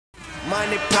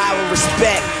Money, power,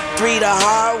 respect. 3 the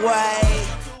hard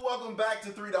way. Welcome back to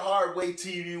 3 the Hard Way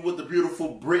TV with the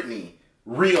beautiful Brittany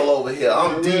Real over here.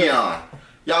 I'm Dion.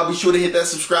 Y'all be sure to hit that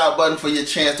subscribe button for your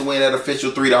chance to win that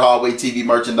official 3 the Hard Way TV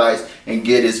merchandise and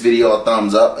give this video a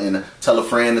thumbs up and tell a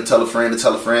friend to tell a friend to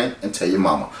tell a friend and tell your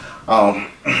mama.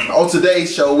 On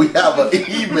today's show we have an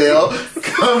email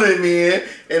coming in,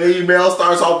 and the email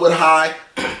starts off with, "Hi,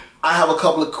 I have a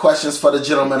couple of questions for the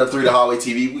gentleman of 3 the Hard Way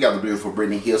TV." We got the beautiful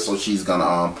Brittany here, so she's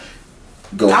gonna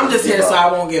go. I'm just here so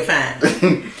I won't get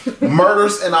fined.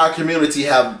 Murders in our community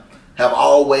have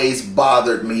always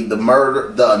bothered me. The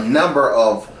number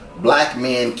of black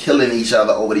men killing each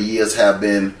other over the years have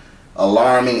been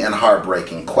alarming and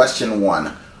heartbreaking. Question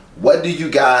 1. What do you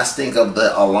guys think of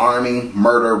the alarming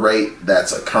murder rate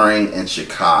that's occurring in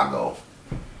Chicago?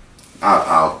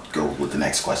 I'll go with the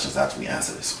next questions after we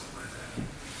answer this.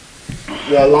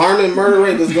 The alarming murder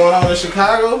rate that's going on in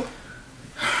Chicago?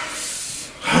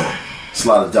 It's a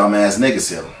lot of dumbass niggas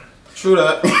here. True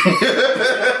that.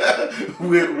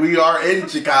 we are in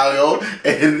Chicago,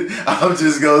 and I'm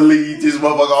just gonna leave this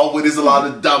motherfucker off with, there's a lot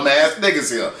of dumbass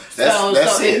niggas here. That's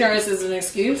so it. Ignorance is an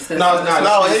excuse? No,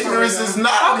 ignorance is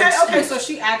not an excuse. Okay, so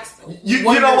she asked you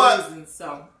know what? Reasons,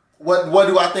 so. What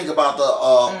do I think about the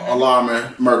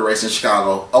alarming murder rates in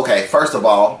Chicago? Okay, first of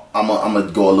all, I'm gonna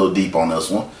go a little deep on this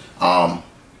one.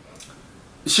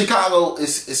 Chicago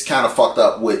is kind of fucked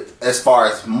up with as far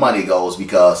as money goes,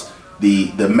 because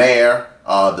the mayor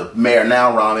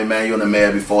now, Rahm Emanuel, and the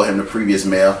mayor before him, the previous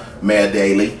mayor, Mayor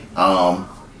Daley,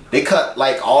 they cut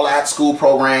like all out school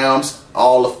programs,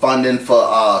 all the funding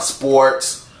for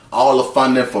sports, all the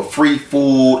funding for free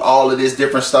food, all of this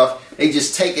different stuff. They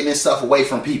just taking this stuff away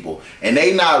from people, and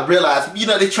they not realize,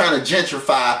 they trying to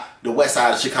gentrify the west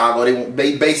side of Chicago.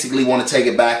 They basically want to take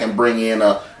it back and bring in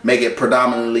make it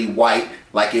predominantly white,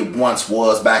 like it once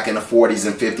was back in the 40s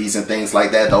and 50s and things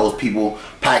like that. Those people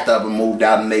packed up and moved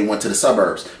out and they went to the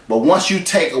suburbs. But once you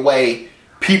take away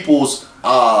people's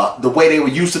the way they were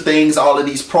used to things, all of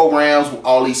these programs,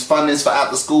 all these fundings for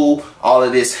after school, all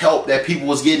of this help that people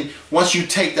was getting, once you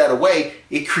take that away,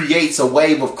 it creates a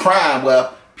wave of crime where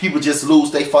people just lose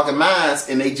their fucking minds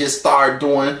and they just start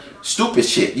doing stupid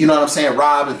shit. You know what I'm saying?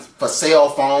 Robbing for cell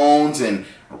phones and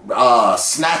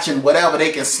snatching whatever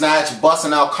they can snatch,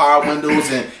 busting out car windows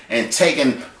and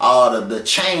taking the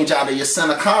change out of your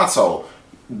center console.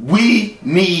 We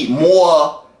need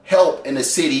more help in the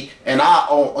city, and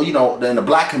in the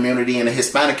black community and the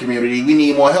Hispanic community, we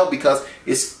need more help, because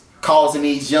it's causing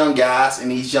these young guys and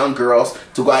these young girls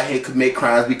to go out here and commit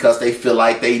crimes because they feel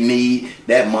like they need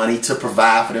that money to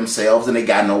provide for themselves and they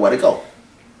got nowhere to go.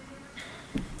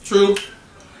 True.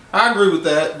 I agree with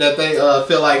that they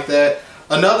feel like that.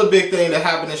 Another big thing that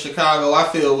happened in Chicago, I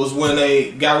feel, was when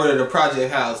they got rid of the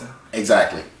project housing.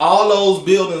 Exactly. All those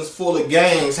buildings full of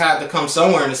gangs had to come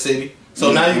somewhere in the city.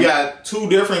 So now you got 2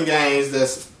 different gangs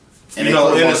that's in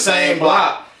the same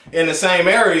block, in the same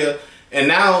area. And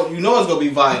now it's going to be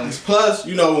violence. Plus,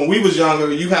 when we was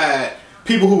younger, you had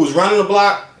people who was running the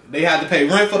block. They had to pay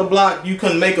rent for the block. You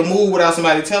couldn't make a move without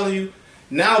somebody telling you.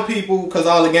 Now people, because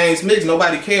all the gangs mixed,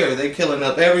 nobody cares. They killing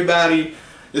up everybody.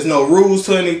 There's no rules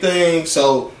to anything.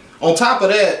 So on top of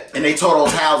that, and they tore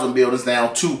those housing buildings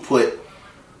down to put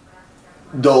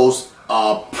those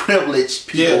privileged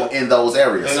people in those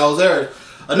areas.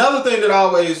 Another thing that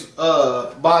always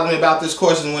bothers me about this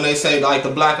question, when they say like the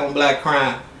black on black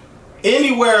crime,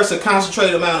 anywhere it's a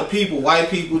concentrated amount of people, white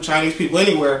people, Chinese people,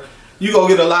 anywhere, you go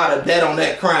get a lot of debt on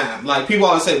that crime. Like people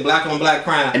always say black on black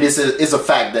crime. And it's a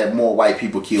fact that more white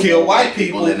people kill white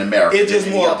people in America. It's just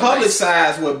more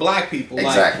publicized with black people.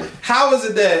 Exactly. Like, how is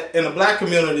it that in the black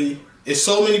community is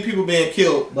so many people being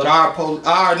killed, but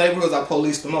our neighborhoods are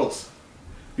policed the most?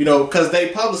 Because they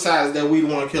publicize that we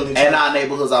want to kill each other. And our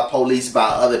neighborhoods are policed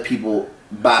by people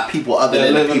other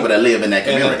than the people that live in that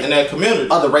community.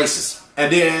 Other races.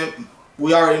 And then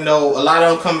we already know a lot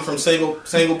of them coming from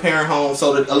single parent homes,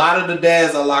 so that a lot of the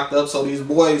dads are locked up. So these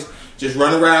boys just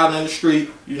run around in the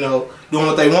street, doing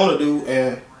what they want to do,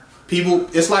 and people,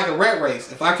 it's like a rat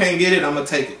race. If I can't get it, I'm gonna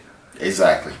take it.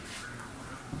 Exactly.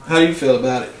 How do you feel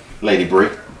about it, Lady Bree?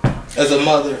 As a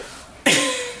mother,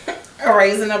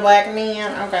 raising a black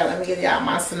man. Okay, let me give y'all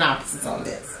my synopsis on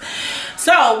this.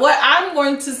 So what I'm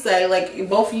going to say, like,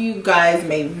 both of you guys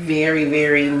made very,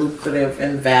 very lucrative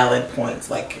and valid points,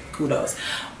 like kudos.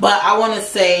 But I want to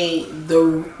say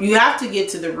you have to get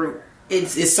to the root.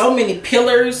 it's so many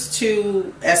pillars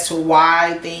as to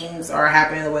why things are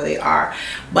happening the way they are.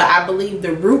 But I believe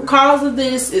the root cause of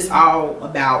this is all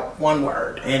about one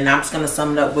word, and I'm just going to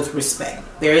sum it up with respect.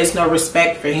 There is no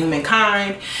respect for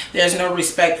humankind. There's no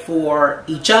respect for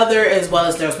each other, as well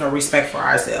as there's no respect for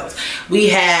ourselves. We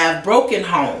have broken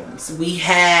homes. We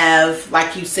have,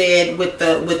 like you said, with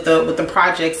the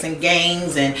projects and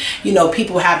gangs, and you know,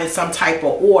 people having some type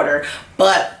of order.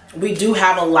 But we do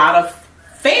have a lot of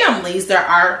families that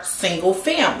are single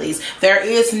families. There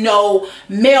is no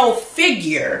male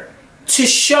figure to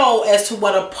show as to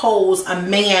what a pose a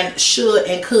man should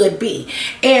and could be.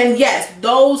 And yes,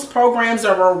 those programs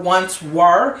that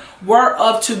were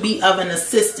to be of an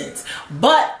assistance.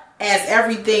 But as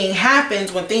everything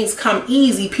happens, when things come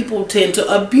easy, people tend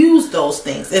to abuse those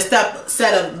things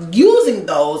instead of using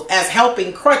those as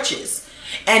helping crutches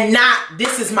and not,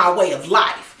 this is my way of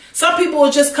life. Some people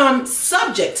will just come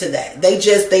subject to that.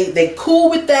 They cool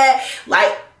with that.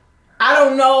 Like, I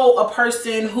don't know a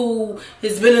person who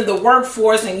has been in the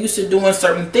workforce and used to doing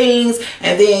certain things,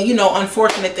 and then, you know,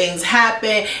 unfortunate things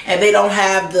happen, and they don't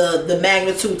have the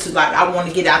magnitude to, like, I want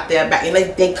to get out there back. And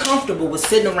they comfortable with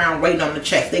sitting around waiting on the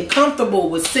checks. They comfortable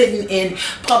with sitting in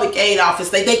public aid office.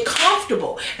 They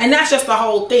comfortable, and that's just the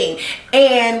whole thing.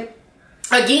 And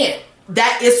again,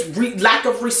 that is lack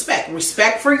of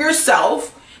respect for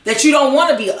yourself, that you don't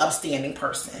want to be an upstanding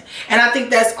person. And I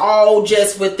think that's all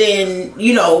just within,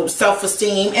 you know,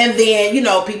 self-esteem. And then, you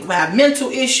know, people have mental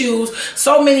issues,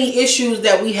 so many issues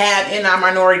that we have in our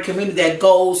minority community that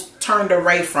goes turned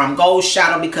away from, goes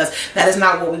shadow, because that is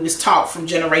not what we was taught from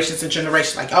generations and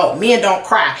generations. Like, oh, men don't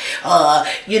cry,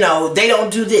 you know, they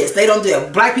don't do this, they don't do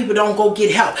that. Black people don't go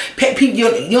get help.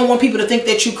 You don't want people to think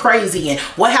that you crazy, and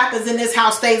what happens in this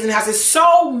house stays in the house. There's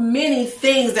so many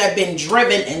things that have been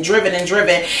driven,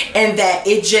 and that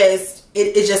it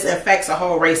just affects a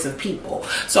whole race of people.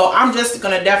 So I'm just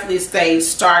gonna definitely say,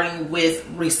 starting with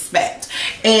respect.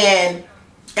 And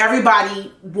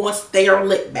everybody wants their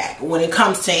lick back when it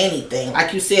comes to anything.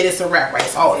 Like you said, it's a rat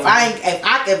race. Oh,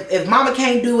 if mama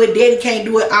can't do it, daddy can't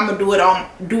do it, I'm gonna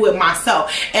do it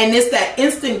myself. And it's that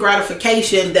instant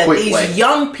gratification that these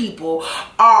young people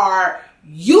are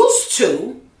used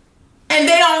to, and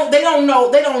they don't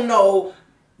know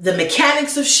the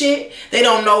mechanics of shit. They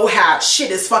don't know how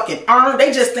shit is fucking earned.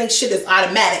 They just think shit is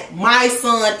automatic. My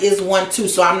son is one too,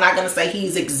 so I'm not going to say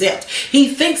he's exempt.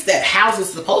 He thinks that houses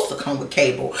are supposed to come with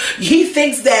cable. He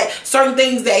thinks that certain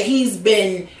things that he's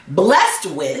been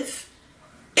blessed with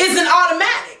isn't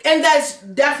automatic. And that's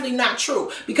definitely not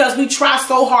true, because we try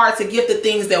so hard to get the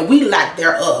things that we lack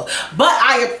thereof. But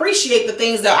I appreciate the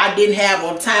things that I didn't have,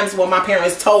 or times when my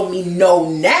parents told me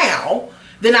no now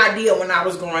than I did when I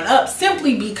was growing up,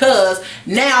 simply because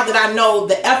now that I know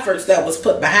the efforts that was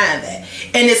put behind that,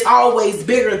 and it's always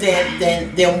bigger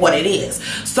than what it is.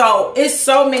 So it's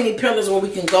so many pillars where we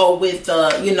can go with,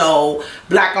 you know,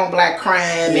 black on black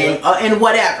crime, and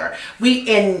whatever.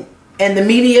 And the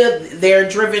media, they're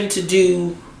driven to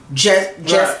do just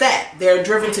that. They're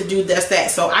driven to do just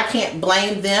that. So I can't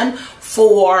blame them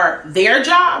for their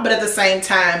job, but at the same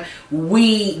time,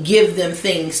 we give them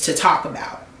things to talk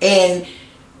about. And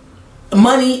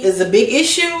money is a big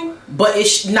issue, but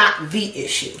it's not the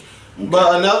issue.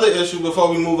 But another issue before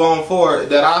we move on forward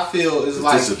that I feel is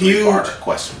like huge.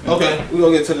 Question. Okay, we're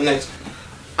gonna get to the next.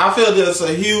 I feel there's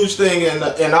a huge thing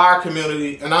in our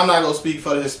community, and I'm not gonna speak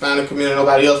for the Hispanic community,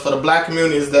 nobody else. For the black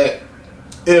community, is that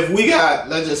if we got,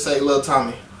 let's just say, Lil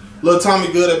Tommy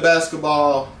good at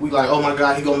basketball, we like, oh my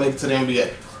God, he gonna make it to the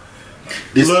NBA.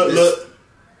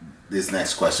 This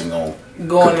next question could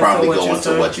probably go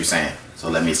into what you're saying. So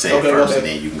let me say it first, and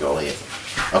then you can go ahead.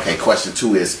 Okay, question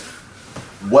 2 is,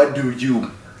 what do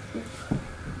you...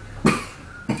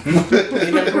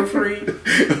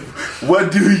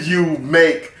 What do you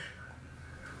make...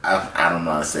 I don't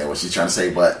understand what she's trying to say,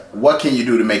 but what can you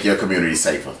do to make your community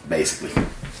safer, basically?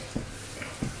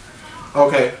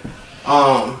 Okay.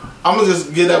 I'm going to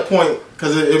just get that point,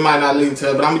 because it might not lead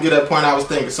to it, but I'm going to get that point I was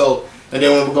thinking. So... And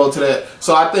then when we go to that,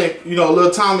 so I think, you know,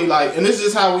 Lil Tommy, like, and this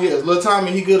is how he is. Lil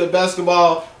Tommy, he good at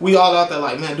basketball. We all out there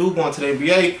like, man, dude going to the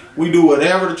NBA. We do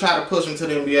whatever to try to push him to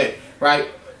the NBA, right?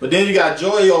 But then you got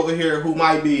Joy over here who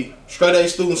might be straight A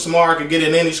student, smart, could get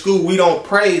in any school. We don't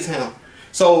praise him.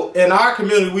 So in our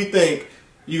community, we think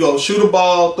you go shoot a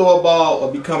ball, throw a ball,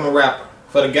 or become a rapper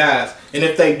for the guys. And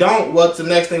if they don't, what's the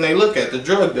next thing they look at? The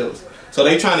drug dealers. So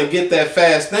they trying to get that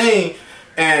fast thing.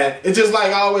 And it's just like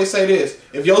I always say this.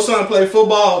 If your son play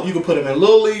football, you can put him in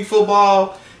Little League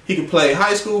football. He can play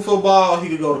high school football. He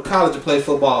could go to college and play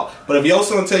football. But if your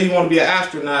son tell you want to be an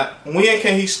astronaut, when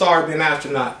can he start being an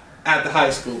astronaut? After high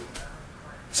school.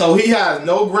 So he has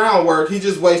no groundwork. He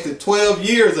just wasted 12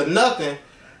 years of nothing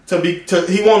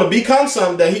he want to become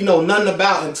something that he know nothing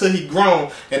about until he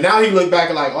grown. And now he look back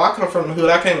and like, oh, I come from the hood.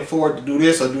 I can't afford to do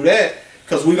this or do that.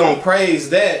 Because we don't praise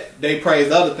that. They praise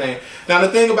the other thing. Now, the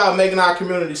thing about making our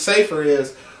community safer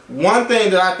is, one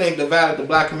thing that I think divided the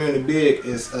black community big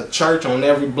is a church on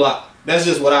every block. That's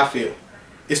just what I feel.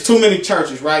 It's too many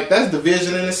churches, right? That's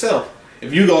division in itself.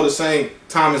 If you go to St.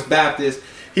 Thomas Baptist,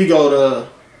 he go to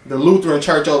the Lutheran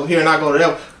church over here, and I go to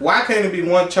them. Why can't it be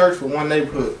one church for one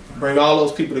neighborhood? Bring all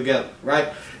those people together, right?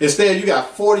 Instead, you got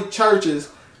 40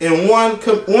 churches in one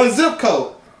zip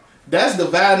code. That's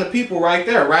dividing the people right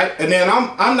there, right? And then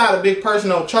I'm not a big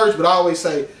person on church, but I always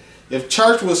say, if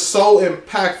church was so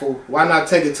impactful, why not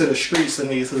take it to the streets in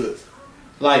these hoods?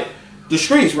 Like, the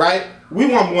streets, right? We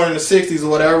weren't born in the 60s or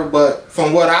whatever, but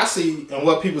from what I see and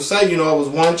what people say, you know, it was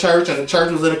one church and the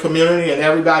church was in a community and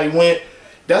everybody went.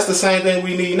 That's the same thing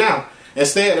we need now.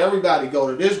 Instead, everybody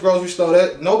go to this grocery store.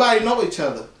 That nobody know each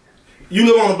other. You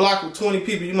live on a block with 20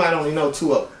 people, you might only know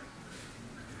 2 of them.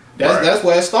 That's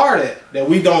where it started at. That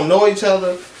we don't know each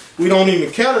other. We don't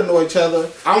even care to know each other.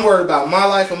 I'm worried about my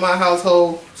life and my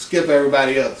household. Skip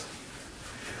everybody else.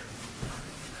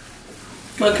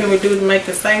 What can we do to make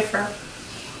it safer?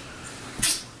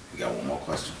 We got one more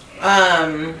question.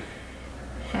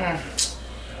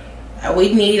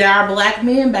 We need our black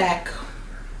men back.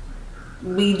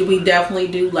 We definitely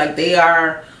do. Like, they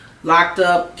are locked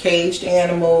up, caged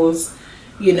animals,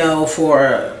 you know,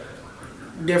 for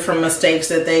different mistakes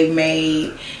that they've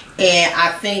made. And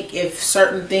I think if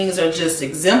certain things are just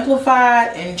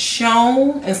exemplified and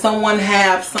shown, and someone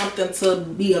have something to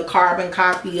be a carbon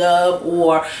copy of,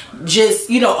 or just,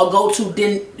 you know, a go-to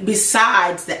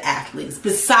besides the athletes,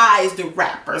 besides the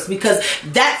rappers, because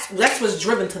that's what's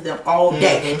driven to them all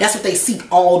day. That's what they see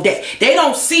all day. They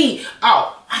don't see,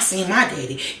 oh, I seen my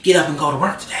daddy get up and go to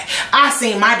work today. I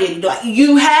seen my daddy do it.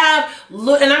 You have,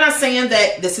 look, and I'm not saying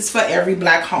that this is for every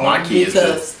black home. My kids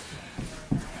because do.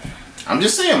 I'm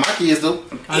just saying, my kids do.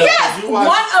 Yes, one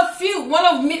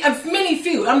of many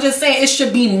few. I'm just saying it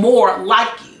should be more like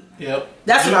you. Yep.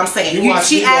 That's what I'm saying.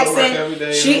 She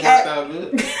asking. She asked.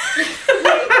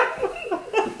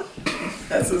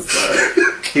 That's his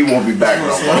son. He won't be back no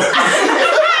more.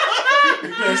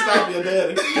 You can't stop your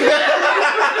daddy.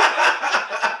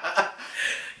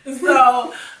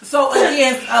 So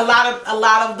again, a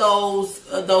lot of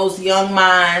those young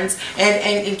minds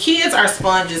and kids are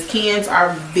sponges. Kids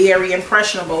are very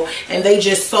impressionable, and they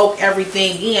just soak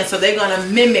everything in. So they're gonna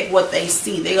mimic what they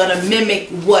see. They're gonna mimic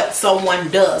what someone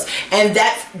does, and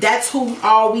that's who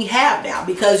all we have now.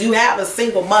 Because you have a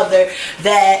single mother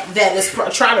that is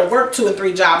trying to work 2 or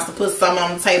 3 jobs to put some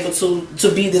on the table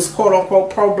to be this quote unquote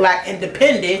pro-black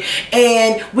independent,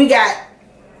 and we got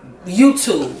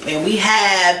YouTube, and we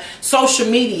have social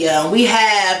media, and we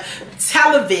have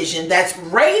television that's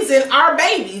raising our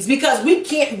babies, because we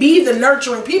can't be the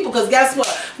nurturing people, because guess what?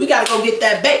 We got to go get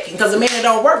that bacon, because the man that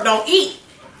don't work don't eat,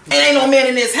 and ain't no man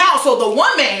in this house, so the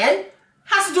woman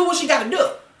has to do what she got to do.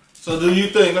 So do you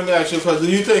think, let me ask you a question,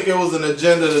 do you think it was an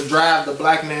agenda to drive the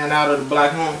black man out of the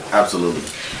black home? Absolutely.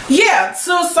 Yeah,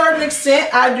 to a certain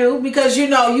extent, I do, because you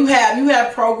know you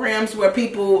have programs where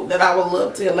people that I would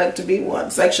love to elect to be one.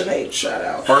 Section 8, shout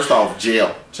out. First off,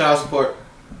 jail. Child support.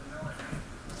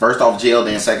 First off, jail,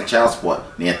 then second, child support,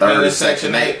 then third is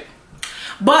Section 8.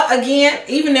 But again,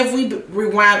 even if we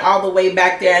rewind all the way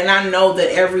back there, and I know that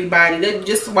everybody, that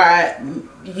just why,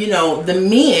 you know, the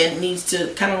men needs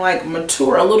to kind of like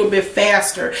mature a little bit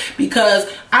faster,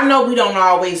 because I know we don't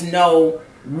always know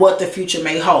what the future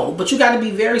may hold, but you got to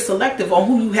be very selective on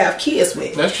who you have kids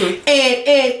with. That's true. And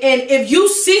if you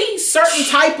see certain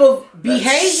type of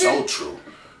behavior, so true.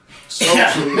 So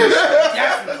true.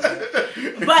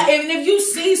 Definitely. But if you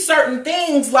see certain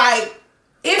things, like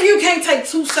if you can't take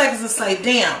 2 seconds and say,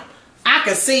 damn, I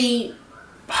can see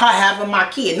her having my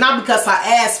kid, not because her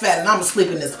ass fat and I'm gonna sleep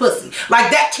in this pussy. Like,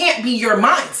 that can't be your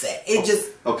mindset. It just,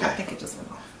 okay. I think it just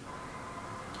went off.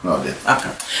 No, it didn't.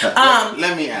 Okay.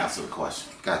 Let me answer the question.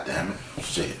 God damn it.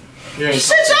 Shit. Shit, y'all.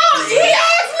 He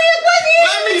asked me a question.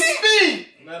 Let me speak.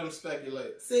 Let him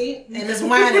speculate. See? And it's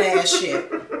whining ass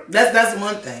shit. That's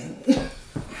one thing.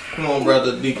 Come on,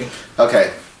 brother Deacon.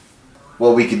 Okay.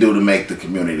 What we can do to make the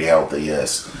community healthy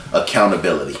is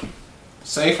accountability.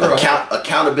 Safer.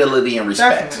 Accountability and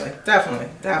respect. Definitely.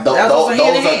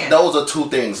 Those are 2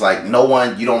 things. Like,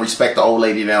 you don't respect the old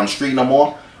lady down the street no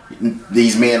more.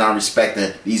 These men aren't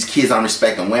respecting, these kids aren't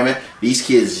respecting women. These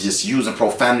kids just using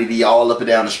profanity all up and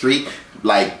down the street.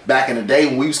 Like, back in the day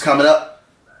when we was coming up,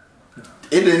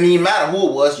 it didn't even matter who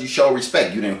it was. You show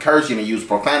respect. You didn't curse. You didn't use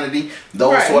profanity.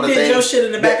 Those sort of you did things. your shit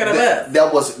in the back of the bus. There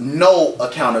was no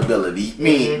accountability.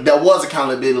 Meaning there was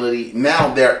accountability.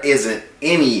 Now there isn't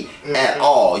any at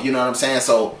all. You know what I'm saying?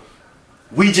 So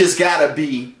we just gotta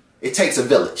be. It takes a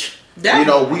village.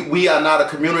 Definitely. You know, we are not a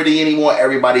community anymore.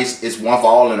 Everybody's is one for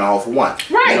all and all for one.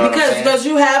 Right, you know because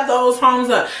you have those homes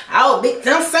of,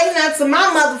 don't say nothing to my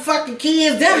motherfucking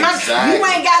kids. You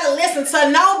ain't gotta listen to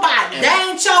nobody. They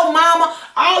ain't your mama.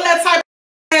 All that type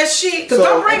of ass shit. Because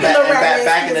I'm bringing the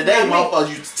back in the day,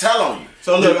 motherfuckers used to tell on you.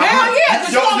 So look, hell yeah,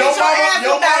 your mama,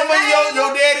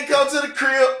 your daddy come to the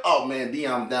crib. Oh man,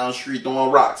 I'm down the street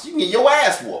throwing rocks. You can get your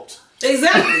ass whooped.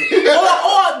 Exactly.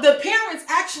 or the parents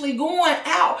actually going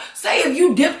out. Say if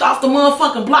you dipped off the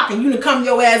motherfucking block and you done come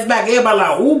your ass back, everybody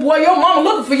like, oh boy, your mama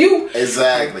looking for you.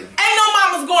 Exactly. Ain't no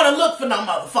mama's going to look for no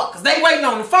motherfuckers. They waiting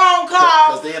on the phone call.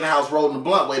 Because they in the house rolling the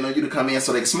blunt waiting on you to come in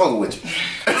so they can smoke it with you.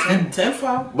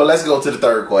 Tenfold. But let's go to the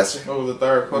third question. What was the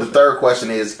third question? The third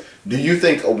question is, do you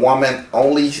think a woman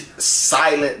only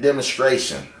silent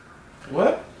demonstration?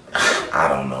 What? I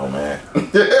don't know, man.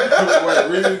 Wait,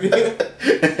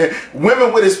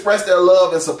 Women would express their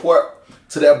love and support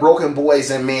to their broken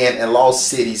boys and men in lost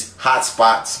cities, hot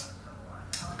spots.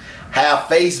 Have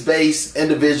faith-based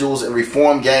individuals and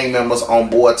reform gang members on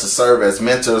board to serve as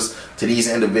mentors to these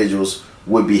individuals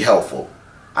would be helpful.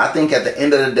 I think at the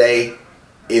end of the day,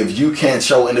 if you can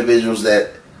show individuals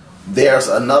that there's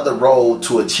another road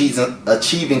to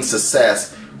achieving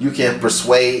success, you can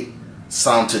persuade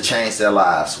some to change their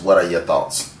lives. What are your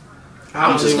thoughts? I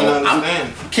don't even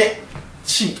understand.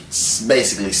 She's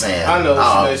basically saying, I know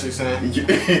what she's basically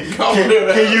saying.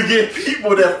 Can you get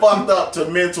people that fucked up to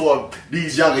mentor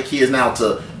these younger kids now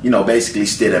to, basically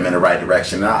steer them in the right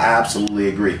direction? And I absolutely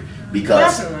agree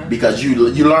because you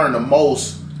learn the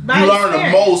most. You learn the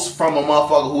most from a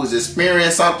motherfucker who has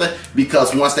experienced something,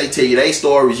 because once they tell you their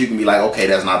stories, you can be like, okay,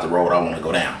 that's not the road I want to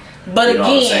go down. But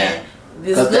again,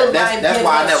 that's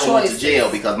why I never went to jail,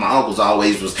 because my uncles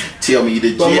always was tell me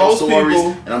the jail stories,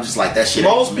 and I'm just like, that shit.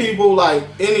 Most people, like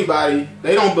anybody,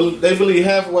 they believe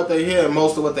half of what they hear and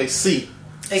most of what they see.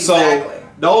 Exactly. So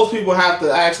those people have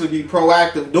to actually be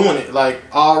proactive doing it, like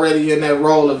already in that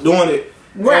role of doing it.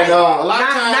 Right. And, a lot of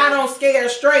times, not on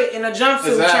scared straight in a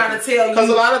jumpsuit trying to tell you,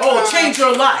 a lot of times, change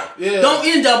your life. Yeah. Don't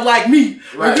end up like me.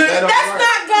 Right. That's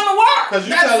not gonna work. Because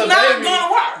you tell a baby,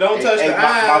 don't touch the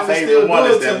eyes. My favorite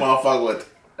one is that motherfucker with.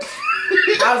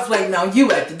 I was waiting on you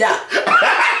at the dock.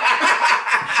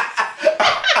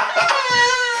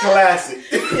 Classic.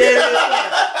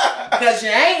 Because you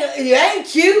ain't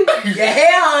cute. Your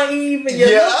hair ain't even. You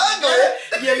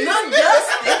look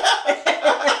dusty.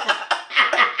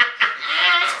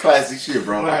 Classic shit,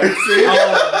 bro. Right, see?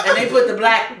 And they put the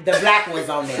black ones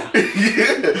on there.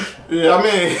 Yeah, I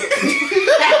mean, it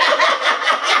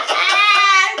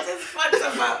just fucks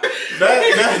them up.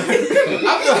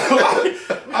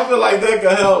 I feel like that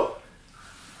could help,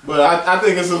 but I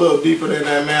think it's a little deeper than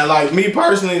that, man. Like me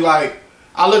personally, like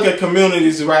I look at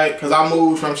communities, right? Because I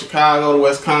moved from Chicago to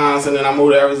Wisconsin, and I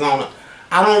moved to Arizona.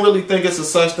 I don't really think it's a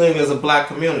such thing as a black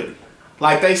community.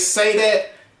 Like they say that,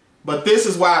 but this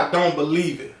is why I don't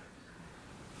believe it.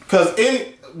 Because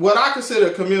in what I consider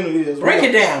a community is break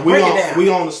it down. We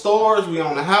own the stores, we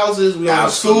own the houses, we own the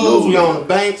schools, we own the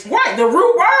banks. Right. The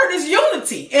root word is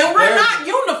unity, and we're not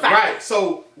unified. Right.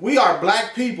 So we are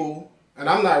black people, and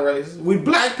I'm not racist. We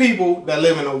black people that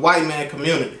live in a white man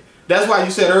community. That's why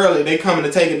you said earlier they coming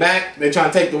to take it back. They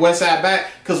trying to take the West Side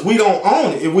back because we don't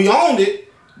own it. If we owned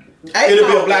it, it'll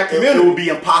be a black community. It would be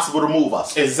impossible to move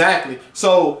us. Exactly.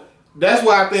 So that's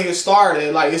why I think it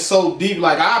started. Like it's so deep.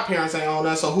 Like our parents ain't own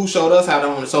that, so who showed us how to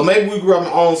own it? So maybe we grew up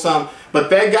and owned something. But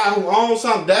that guy who owns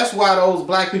something, that's why those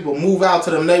black people move out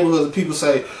to them neighborhoods. And people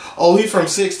say, "Oh, he's from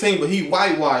 16, but he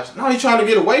whitewashed." No, he's trying to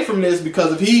get away from this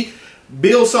because if he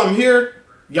builds something here,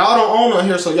 y'all don't own it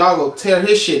here, so y'all go tear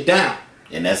his shit down.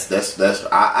 And that's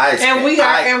we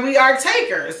are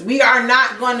takers. We are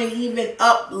not going to even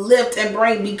uplift and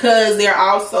bring, because they're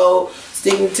also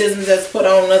stigmatisms that's put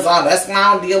on us. Oh, that's why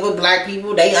I don't deal with black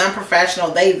people. They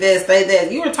unprofessional. They this, they that.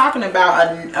 You were talking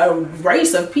about a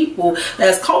race of people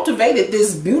that's cultivated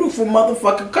this beautiful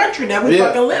motherfucking country that we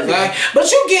fucking live in.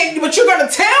 But you're gonna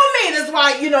tell me that's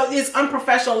why it's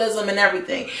unprofessionalism and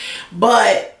everything.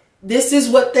 But this is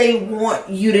what they want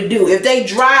you to do. If they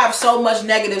drive so much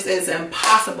negatives, it's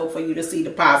impossible for you to see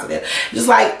the positive. Just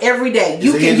like every day,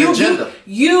 you can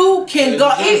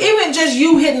go, even just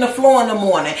you hitting the floor in the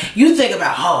morning, you think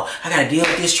about, oh, I gotta deal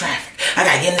with this traffic. I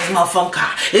gotta get in this motherfucking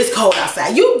car. It's cold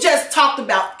outside. You just talked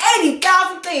about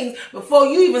 80,000 things before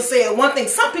you even said one thing.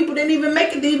 Some people didn't even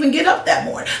make it to even get up that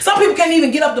morning. Some people can't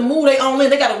even get up to move their own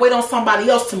land. They gotta wait on somebody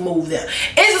else to move them.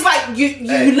 It's just like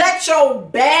you let your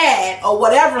bad or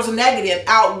whatever's negative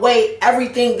outweigh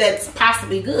everything that's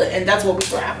possibly good, and that's what we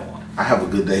thrive on. I have a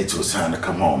good day till it's time to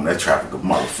come home. That traffic of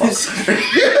motherfuckers.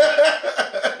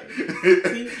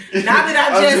 Now that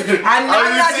I just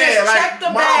checked the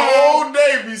bag. My whole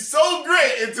day be so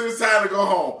great until it's time to go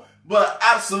home. But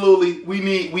absolutely, we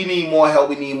need more help.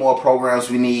 We need more programs.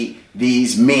 We need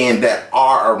these men that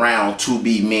are around to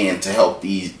be men to help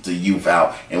the youth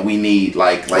out. And we need,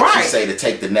 like you say, to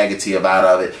take the negative out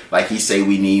of it. Like he say,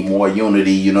 we need more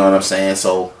unity. You know what I'm saying?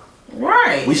 So.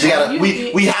 Right. We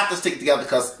have to stick together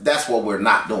because that's what we're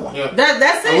not doing. Yeah.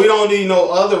 That's it. And we don't need no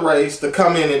other race to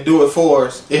come in and do it for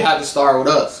us. It had to start with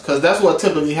us because that's what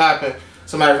typically happens.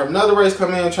 Somebody from another race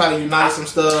come in and try to unite some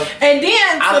stuff. And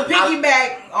then to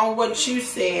piggyback on what you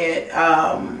said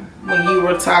when you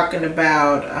were talking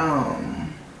about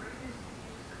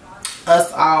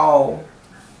us all.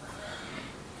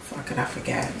 Fuck it, I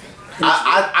forgot.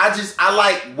 I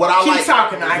like what I Keep like.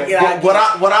 Talking.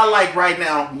 What I like right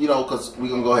now, you know, because we're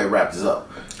gonna go ahead and wrap this up.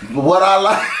 But what I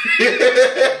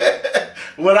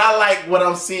like, what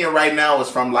I'm seeing right now is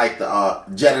from like the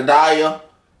Jedediah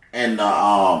and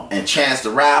Chance the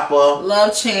Rapper,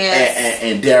 Love Chance,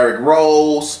 and Derrick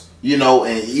Rose. You know,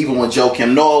 and even when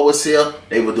Joakim Noah was here,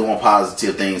 they were doing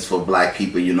positive things for black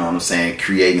people. You know what I'm saying?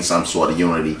 Creating some sort of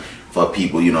unity for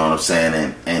people. You know what I'm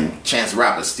saying? And Chance the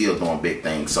Rapper is still doing big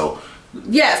things. So.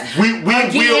 Yes, we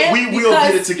will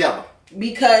get it together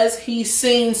because he's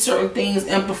seen certain things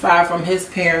amplified from his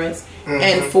parents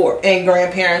and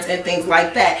grandparents and things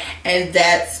like that, and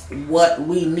that's what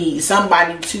we need.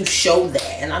 Somebody to show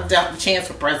that, and I'm definitely Chance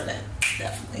for president.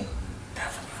 Definitely.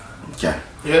 Okay.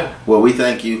 Yeah. Well, we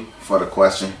thank you for the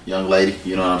question, young lady.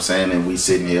 You know what I'm saying? And we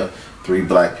sitting here, 3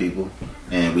 black people,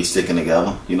 and we sticking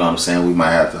together. You know what I'm saying? I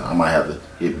might have to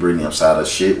hit Brittany upside her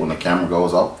shit when the camera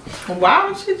goes off. Why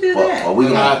would you do that? Or we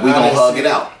gonna hug it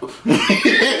out.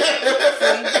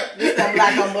 This that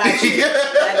black on black shit,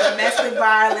 that domestic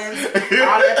violence,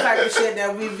 all that type of shit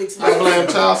that we've experienced. I blame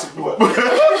child support.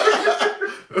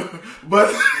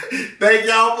 But thank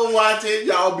y'all for watching.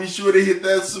 Y'all be sure to hit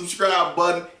that subscribe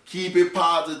button. Keep it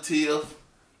positive.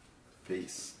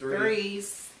 Peace.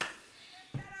 Threes.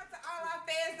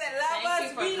 That love us,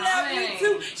 we love you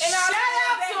too. And shout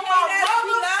out to my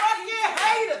motherfucking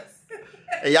haters.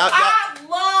 Hey, I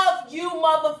love you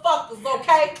motherfuckers,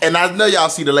 okay? And I know y'all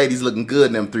see the ladies looking good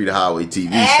in them 3 The Highway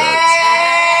TV shirts.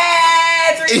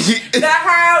 The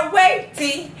Highway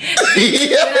T.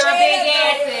 Big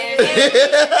asses.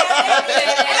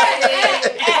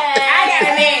 I got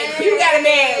a man. You got a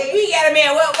man. We got a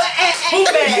man. What? Who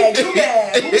bad? Who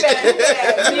bad? Who bad?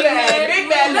 Who bad? Big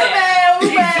bad. Who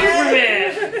bad?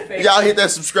 Y'all hit that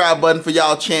subscribe button for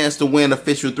y'all chance to win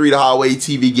official 3 The Highway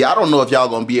TV gear. I don't know if y'all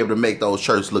gonna be able to make those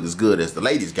shirts look as good as the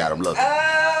ladies got them looking. Shout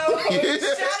out to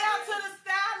the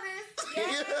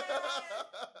stylist.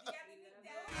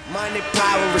 Money,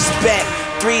 power, respect.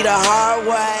 3 the hard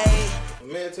way. A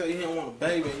man tell you he don't want a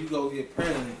baby and you go get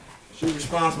pregnant. Is you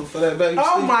responsible for that baby?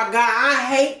 Oh my God, I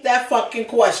hate that fucking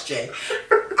question.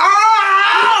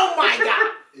 Oh my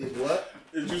God. Is what?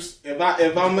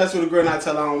 If I mess with a girl and I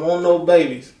tell her I don't want no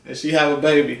babies and she have a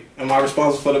baby, am I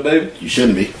responsible for the baby? You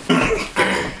shouldn't be.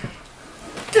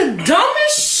 The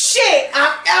dumbest shit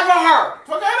I've ever heard.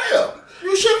 Fuck out of here.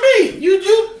 You shouldn't be. You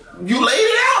laid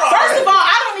it out. First of all,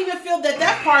 I don't even feel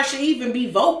that part should even be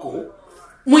vocal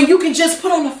when you can just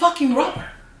put on the fucking rubber.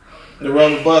 The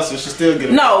rubber bust and she still get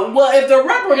it. No, well, if the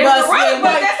rubber bust,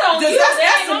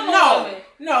 that's on you.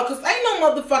 No, because ain't no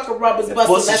motherfucking rubbers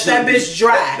busting unless that bitch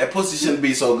dry. That pussy shouldn't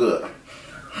be so good.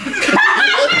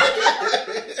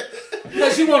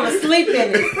 Because you want to sleep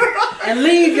in it and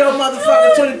leave your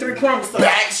motherfucking 23 chromosomes.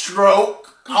 Backstroke.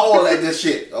 All that good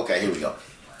shit. Okay, here we go.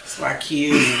 It's like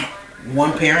kids,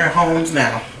 one parent homes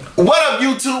now. What up,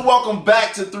 YouTube? Welcome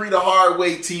back to 3 The Hard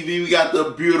Way TV. We got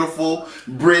the beautiful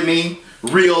Brittany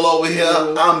Real over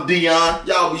here. I'm Dion.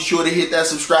 Y'all be sure to hit that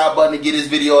subscribe button and get this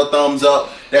video a thumbs up.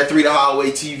 That 3 The Hard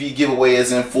Way TV giveaway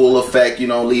is in full effect. You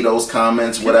know, leave those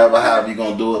comments, whatever, however you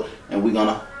gonna do it. And we're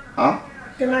gonna,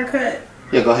 Can I cut?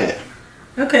 Yeah, go ahead.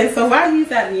 Okay, so why are you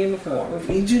out in uniform?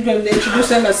 Did you introduce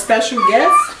him as a special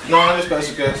guest? No, I'm a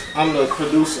special guest. I'm the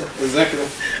producer, executive.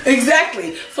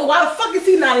 Exactly. So why the fuck is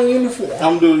he not in uniform?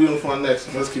 I'm gonna do the uniform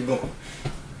next. Let's keep going.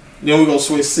 Then we're gonna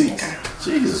switch seats. Okay.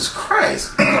 Jesus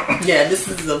Christ. Yeah, this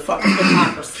is a fucking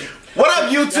hypocrisy. What up,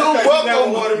 YouTube? Welcome. You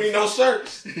never Welcome. ordered me no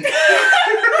shirts.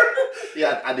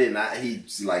 Yeah, I did not. He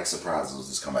like surprises us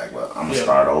this comeback, but I'm gonna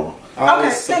start over.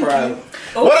 Always thank surprised.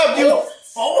 you. What up, you?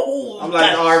 Oh, I'm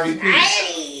like the RVP.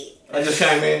 I just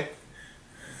came in.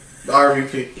 The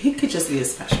RVP. he could just be a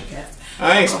special guest.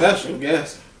 I ain't special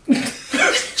guest.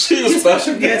 She was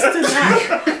special guest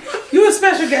tonight. You a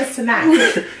special guest tonight.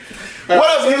 What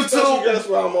up, Special YouTube? guest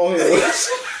while I'm on here.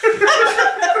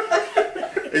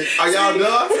 Are y'all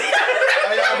done?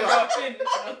 Are y'all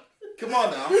done? Come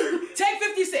on now. Take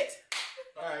 56.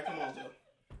 All right, come on, Joe.